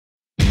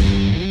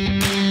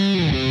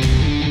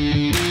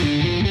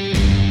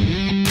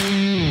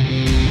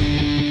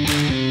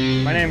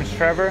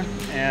Trever,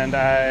 and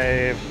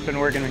I've been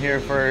working here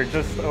for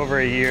just over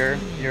a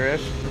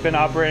year-ish. I've been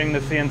operating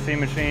the CNC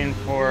machine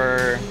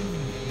for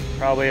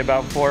probably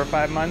about 4 or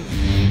 5 months.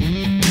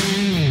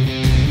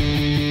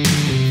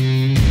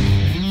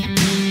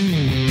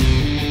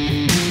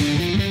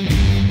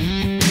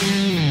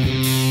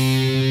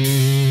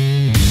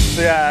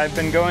 So yeah, I've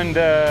been going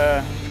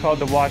to, it's called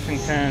the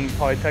Washington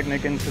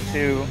Polytechnic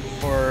Institute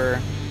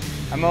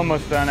I'm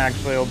almost done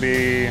actually, it'll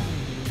be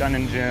done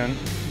in June.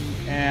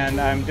 And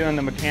I'm doing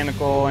the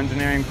mechanical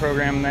engineering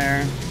program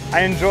there.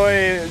 I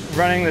enjoy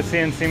running the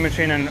CNC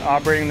machine and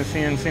operating the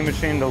CNC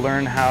machine to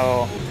learn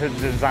how to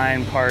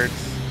design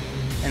parts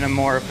in a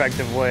more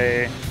effective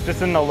way.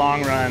 Just in the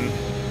long run,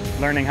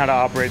 learning how to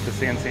operate the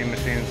CNC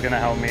machine is going to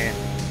help me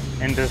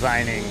in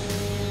designing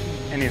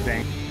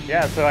anything.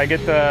 Yeah, so I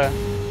get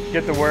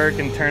to work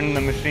and turn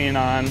the machine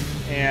on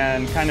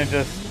and kind of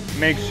just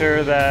make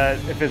sure that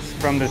if it's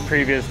from the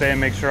previous day,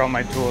 make sure all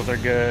my tools are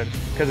good.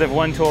 Because if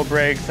one tool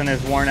breaks and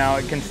is worn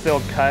out, it can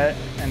still cut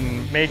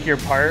and make your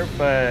part,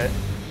 but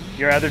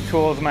your other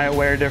tools might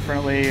wear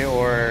differently,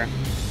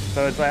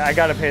 so it's like I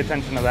gotta pay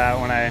attention to that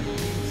when I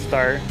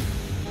start.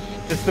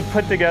 Just to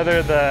put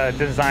together the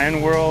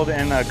design world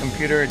in a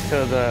computer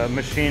to the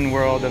machine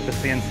world of the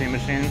CNC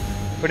machine,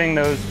 putting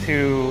those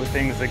two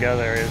things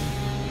together is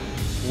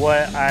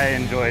what I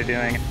enjoy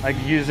doing. Like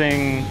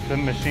using the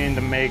machine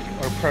to make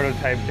or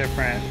prototype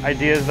different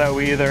ideas that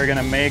we either are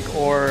gonna make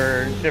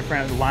or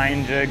different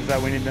line jigs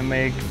that we need to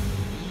make,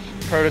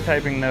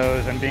 prototyping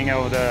those and being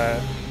able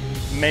to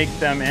make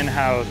them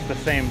in-house the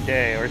same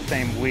day or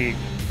same week.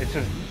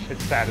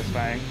 It's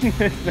satisfying.